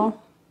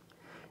little,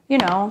 you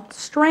know,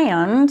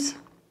 strand.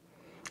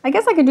 I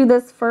guess I could do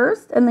this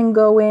first and then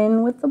go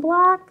in with the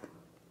black.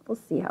 We'll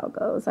see how it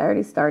goes. I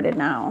already started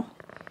now.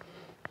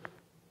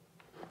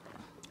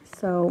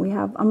 So we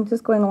have, I'm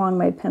just going along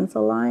my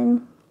pencil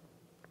line.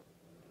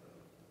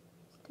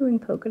 Just doing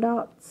polka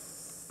dots.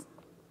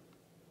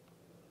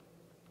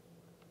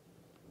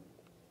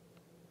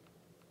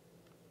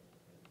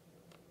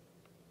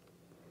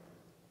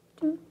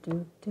 Do,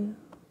 do, do,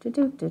 do,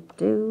 do, do,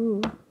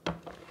 do.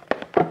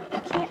 I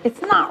can't,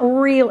 it's not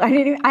real. I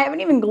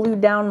haven't even glued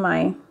down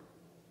my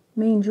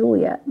main jewel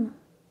yet.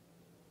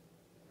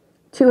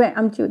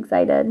 I'm too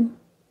excited.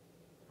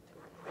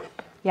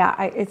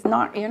 Yeah, it's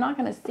not, you're not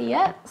gonna see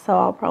it, so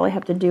I'll probably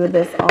have to do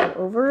this all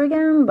over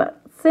again, but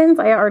since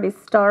I already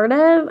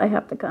started, I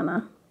have to kind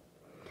of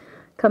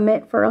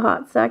commit for a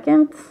hot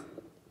second.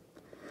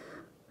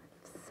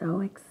 So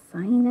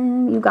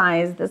excited. You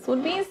guys, this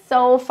would be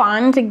so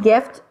fun to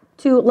gift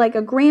to like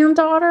a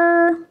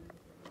granddaughter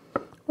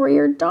or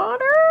your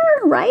daughter,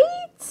 right?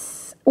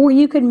 Or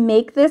you could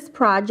make this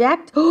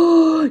project.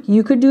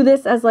 You could do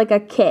this as like a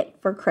kit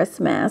for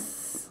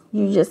Christmas.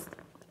 You just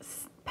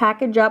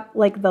package up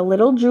like the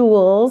little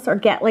jewels or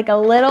get like a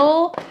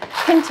little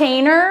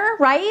container,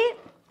 right?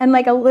 And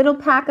like a little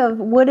pack of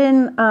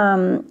wooden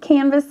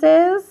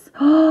canvases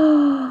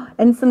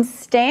and some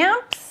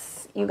stamps.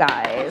 You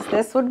guys,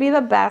 this would be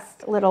the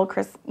best little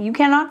You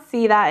cannot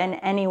see that in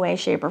any way,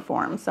 shape, or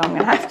form. So I'm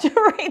gonna have to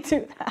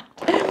redo that.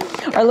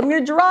 All right, let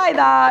me dry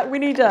that. We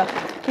need to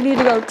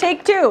go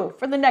take 2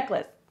 for the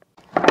necklace.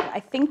 All right, I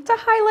think to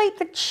highlight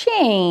the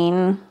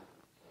chain,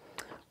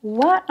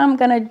 what I'm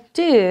gonna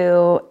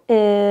do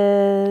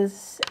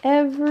is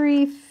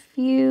every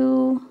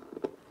few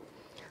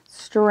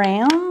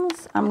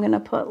strands, I'm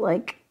gonna put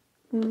like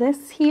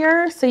this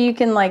here so you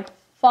can like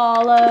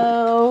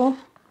follow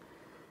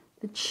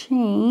the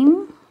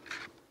chain.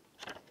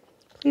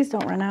 Please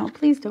don't run out.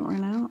 Please don't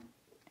run out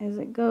as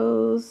it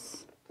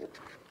goes,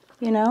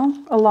 you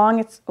know, along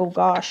its, oh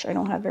gosh, I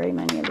don't have very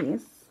many of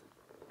these.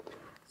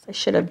 So I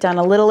should have done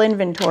a little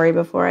inventory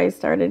before I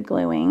started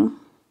gluing,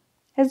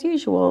 as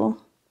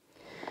usual.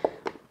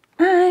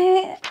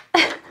 I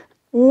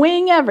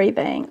wing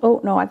everything. Oh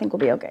no, I think we'll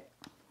be okay.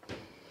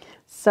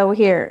 So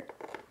here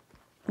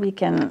we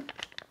can,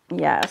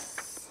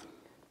 yes,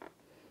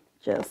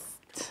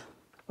 just,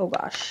 oh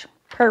gosh,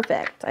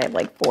 perfect. I have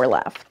like 4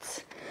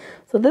 left.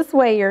 So this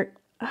way you're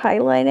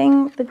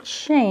highlighting the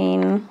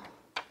chain.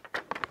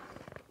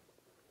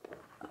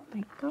 Oh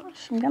my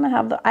gosh, I'm gonna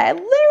have I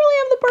literally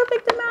have the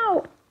perfect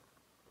amount.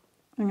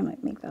 I'm gonna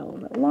make that a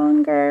little bit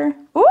longer.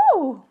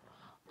 Ooh,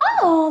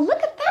 oh,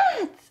 look at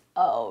that.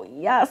 Oh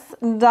yes,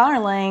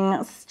 darling,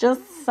 it's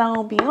just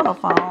so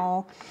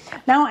beautiful.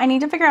 Now I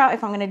need to figure out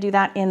if I'm gonna do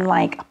that in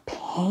like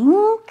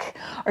pink,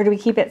 or do we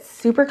keep it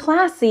super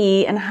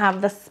classy and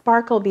have the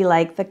sparkle be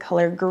like the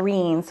color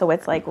green, so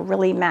it's like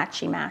really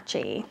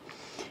matchy.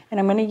 And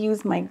I'm gonna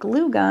use my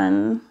glue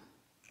gun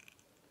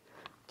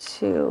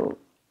to,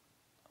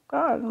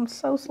 God, I'm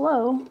so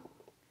slow,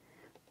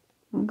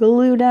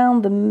 glue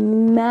down the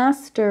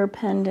master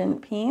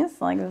pendant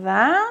piece like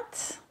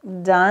that.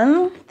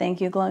 Done.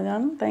 Thank you, glue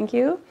gun. Thank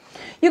you.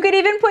 You could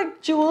even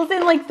put jewels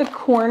in like the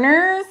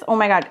corners. Oh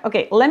my God.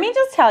 Okay, let me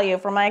just tell you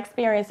from my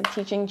experience of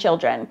teaching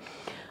children,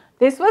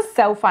 this was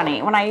so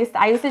funny. When I used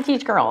to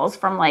teach girls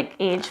from like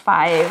age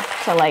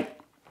 5 to like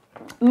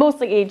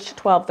mostly age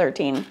 12,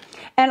 13.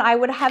 And I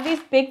would have these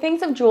big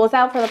things of jewels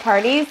out for the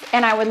parties,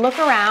 and I would look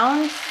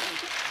around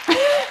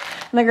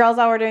and the girls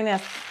all were doing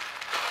this.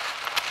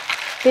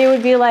 They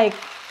would be like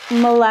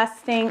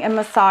molesting and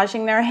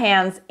massaging their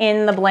hands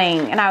in the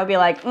bling. And I would be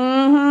like,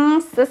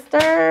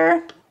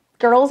 sister,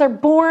 girls are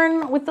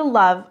born with the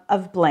love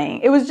of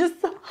bling. It was just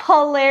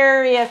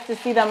hilarious to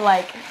see them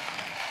like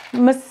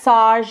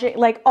massaging,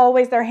 like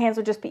always their hands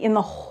would just be in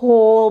the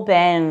whole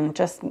bin,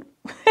 just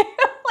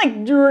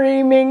like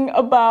dreaming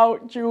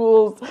about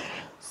jewels.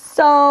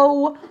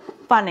 So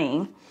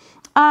funny.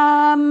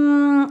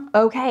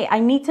 Okay, I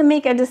need to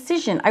make a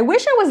decision. I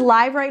wish I was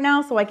live right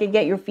now so I could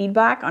get your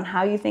feedback on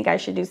how you think I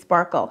should do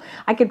sparkle.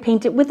 I could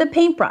paint it with a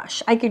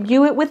paintbrush. I could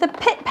do it with a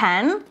pit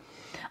pen.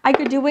 I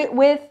could do it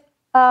with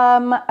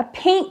a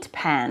paint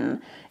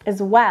pen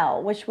as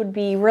well, which would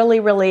be really,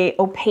 really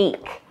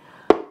opaque.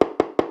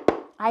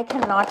 I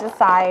cannot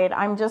decide.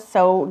 I'm just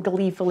so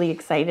gleefully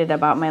excited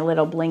about my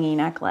little blingy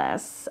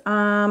necklace.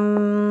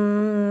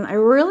 I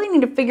really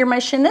need to figure my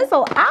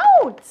chenille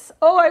out.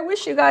 Oh, I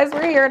wish you guys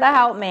were here to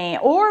help me.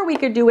 Or we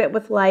could do it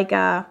with like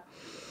a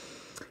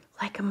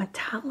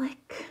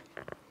metallic,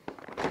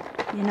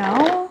 you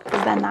know,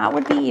 because then that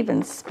would be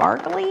even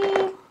sparkly.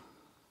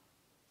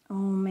 Oh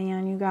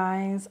man, you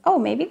guys. Oh,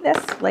 maybe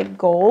this like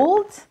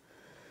gold.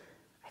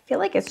 I feel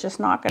like it's just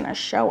not gonna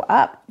show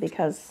up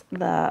because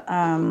the,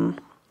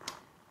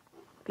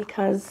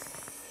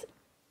 because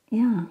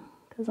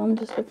I'm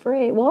just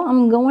afraid. Well,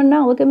 I'm going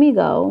now. Look at me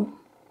go.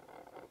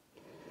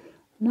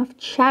 Enough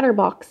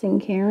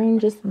chatterboxing, Karen.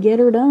 Just get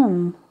her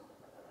done.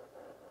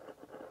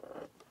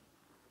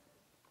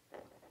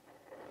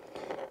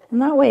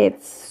 And that way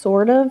it's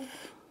sort of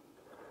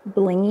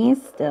blingy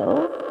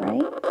still,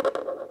 right?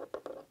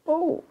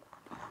 Oh.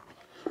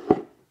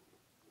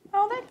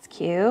 Oh, that's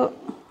cute.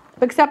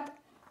 Except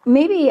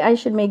maybe I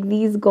should make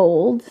these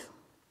gold,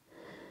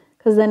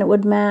 because then it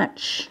would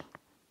match.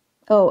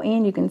 Oh,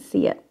 and you can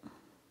see it.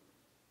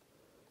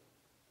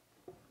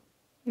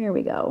 There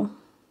we go.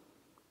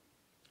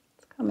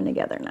 It's coming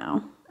together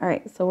now. All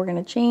right, so we're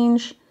going to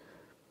change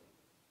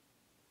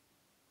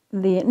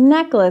the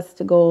necklace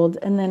to gold,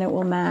 and then it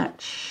will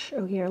match.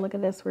 Oh, here, look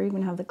at this. We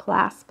even have the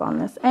clasp on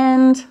this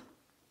end.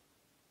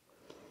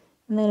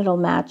 And then it'll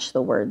match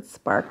the word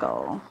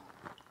sparkle.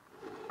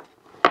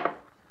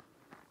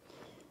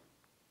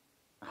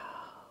 Oh,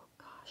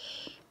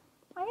 gosh.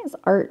 Why is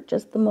art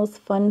just the most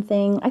fun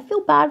thing? I feel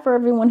bad for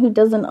everyone who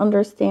doesn't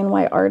understand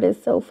why art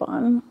is so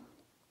fun.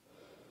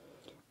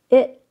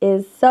 It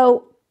is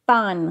so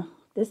fun.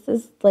 This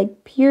is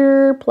like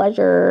pure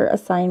pleasure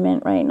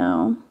assignment right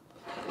now.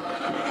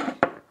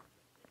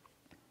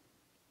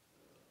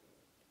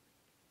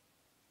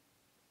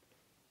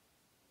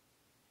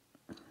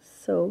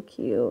 So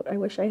cute. I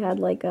wish I had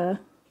like a...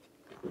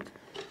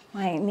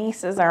 My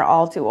nieces are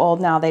all too old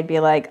now. They'd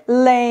be like,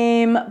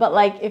 lame. But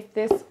like if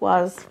this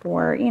was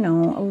for, you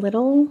know, a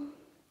little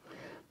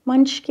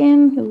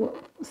munchkin who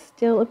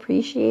still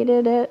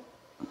appreciated it.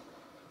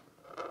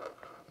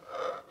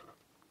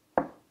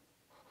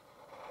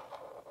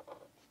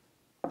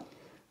 So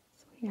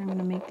here I'm going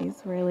to make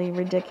these really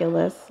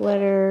ridiculous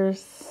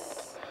letters.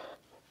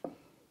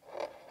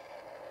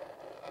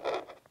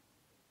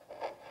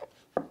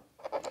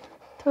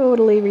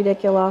 Totally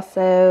ridiculous.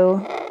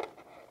 So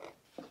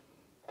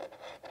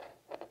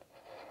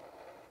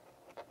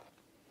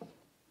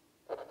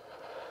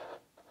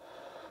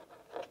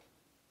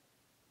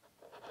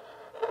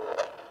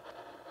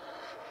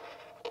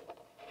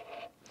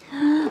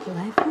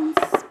life won't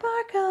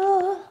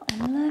sparkle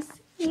unless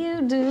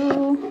you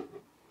do.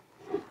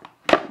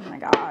 Oh my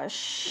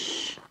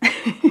gosh.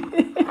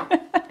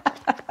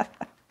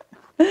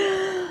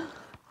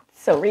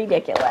 So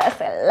ridiculous.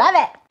 I love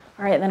it.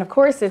 All right, then of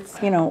course it's,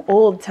 you know,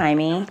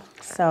 old-timey,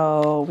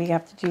 so we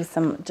have to do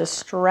some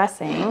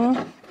distressing.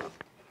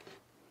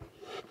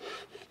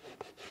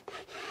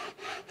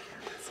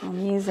 So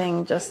I'm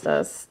using just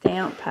a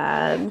stamp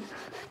pad.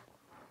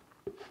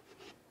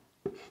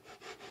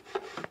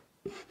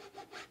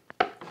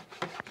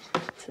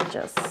 To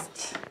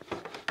just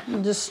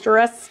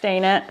distress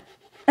stain it.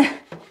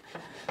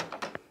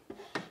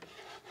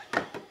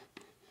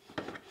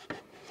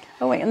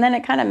 Oh wait, and then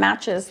it kind of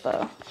matches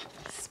the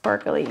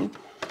sparkly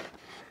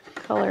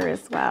color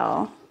as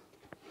well.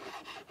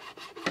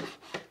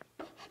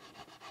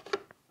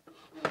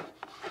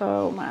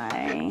 Oh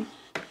my.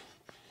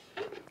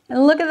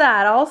 And look at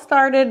that. All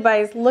started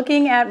by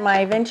looking at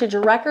my vintage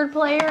record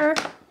player.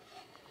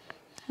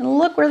 And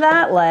look where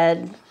that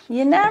led.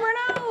 You never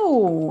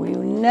know. You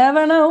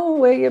never know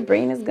where your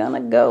brain is gonna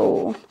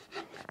go.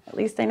 At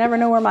least I never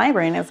know where my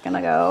brain is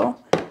gonna go.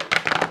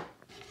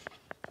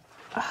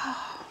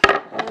 Oh,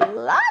 I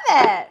love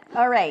it.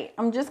 All right,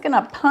 I'm just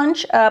gonna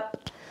punch up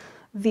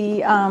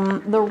the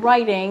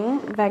writing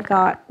that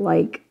got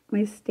like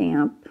my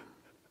stamp.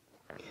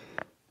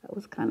 That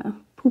was kind of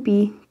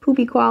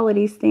poopy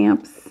quality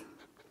stamps. Just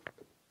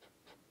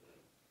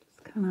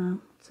kind of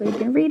so you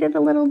can read it a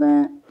little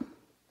bit.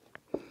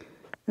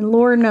 And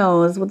Lord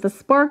knows with the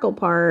sparkle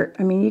part,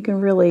 I mean, you can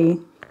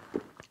really,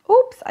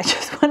 oops, I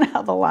just went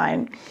out the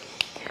line.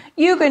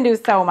 You can do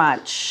so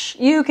much.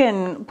 You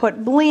can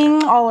put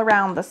bling all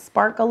around the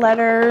sparkle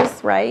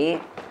letters,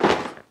 right?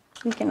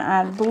 You can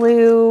add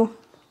blue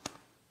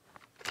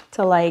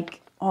to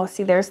like, oh,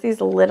 see, there's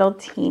these little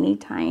teeny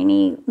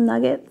tiny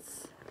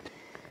nuggets.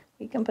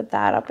 We can put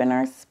that up in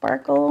our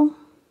sparkle.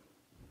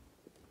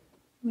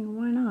 I mean,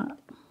 why not?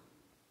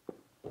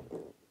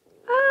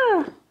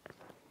 Ah,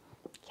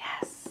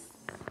 yes.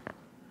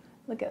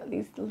 Look at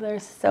these, they're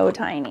so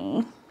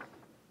tiny.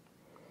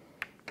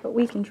 But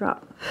we can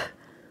drop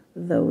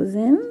those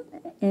in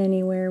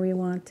anywhere we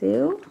want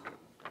to.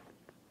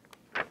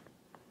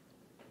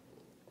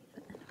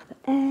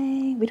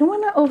 A. We don't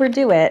want to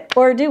overdo it,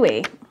 or do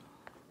we?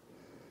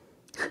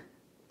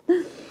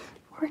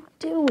 Or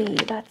do we?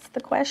 That's the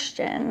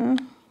question.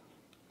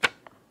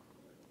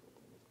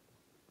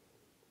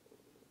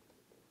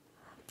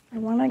 I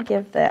want to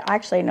give the, I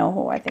actually know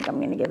who I think I'm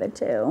going to give it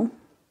to.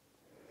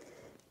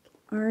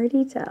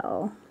 Already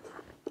tell.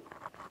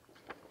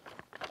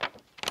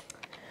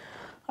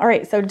 All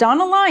right, so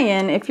Donna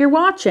Lyon, if you're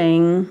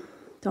watching,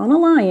 Donna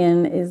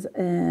Lyon is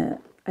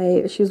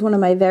she was one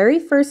of my very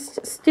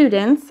first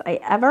students I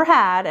ever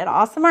had at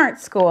Awesome Art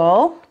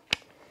School.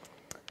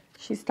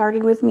 She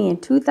started with me in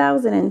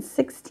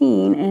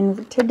 2016,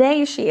 and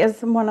today she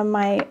is one of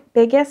my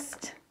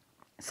biggest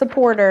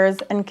supporters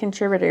and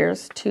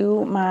contributors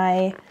to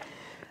my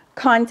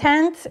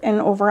content and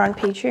over on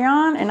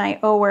Patreon, and I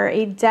owe her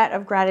a debt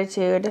of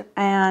gratitude.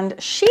 And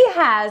she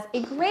has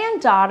a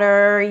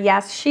granddaughter,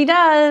 yes she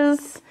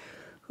does,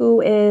 who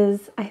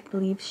is, I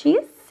believe she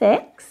is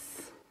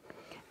 6.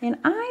 And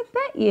I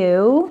bet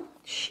you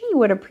she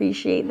would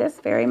appreciate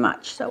this very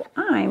much. So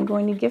I'm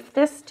going to gift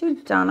this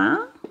to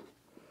Donna.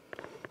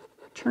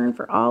 Return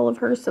for all of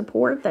her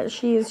support that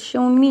she has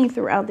shown me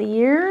throughout the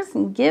years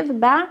and give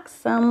back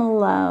some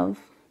love.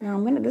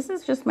 Now this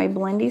is just my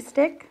blendy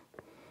stick.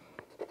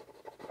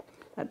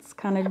 That's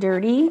kind of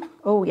dirty.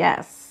 Oh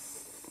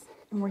yes.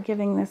 And we're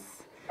giving this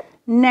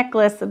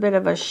necklace a bit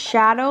of a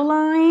shadow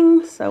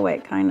line, so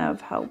it kind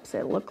of helps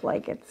it look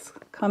like it's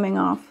coming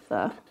off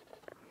the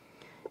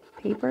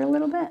paper a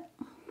little bit.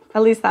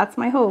 At least that's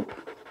my hope.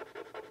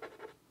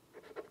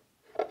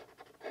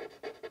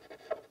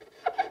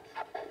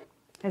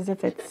 As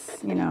if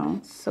it's, you know,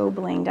 so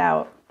blinged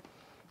out.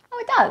 Oh,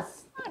 it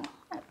does.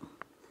 That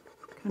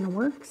kind of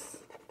works.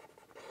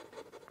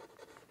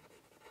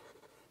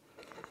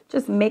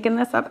 Just making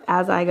this up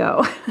as I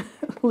go,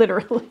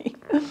 literally.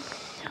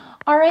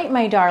 All right,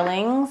 my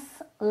darlings,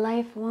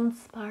 life won't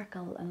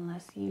sparkle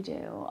unless you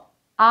do.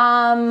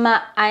 I'm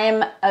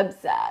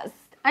obsessed.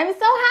 I'm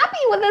so happy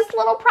with this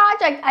little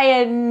project. I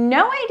had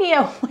no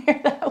idea where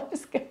that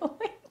was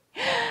going.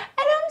 And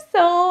I'm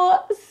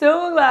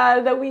so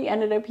glad that we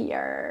ended up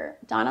here.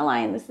 Donna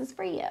Lyon, this is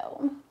for you.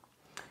 You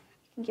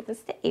can give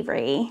this to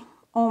Avery.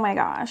 Oh my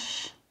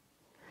gosh.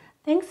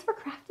 Thanks for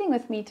crafting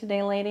with me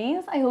today,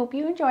 ladies. I hope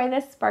you enjoy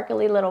this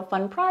sparkly little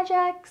fun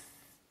projects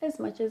as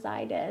much as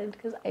I did,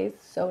 because I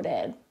so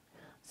did.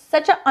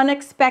 Such an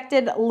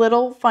unexpected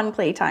little fun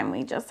playtime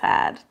we just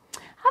had.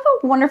 Have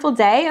a wonderful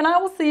day, and I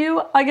will see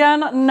you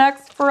again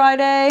next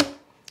Friday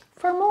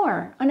for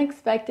more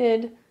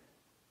unexpected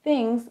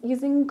things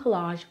using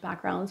collage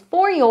backgrounds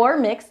for your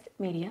mixed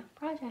media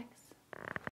projects.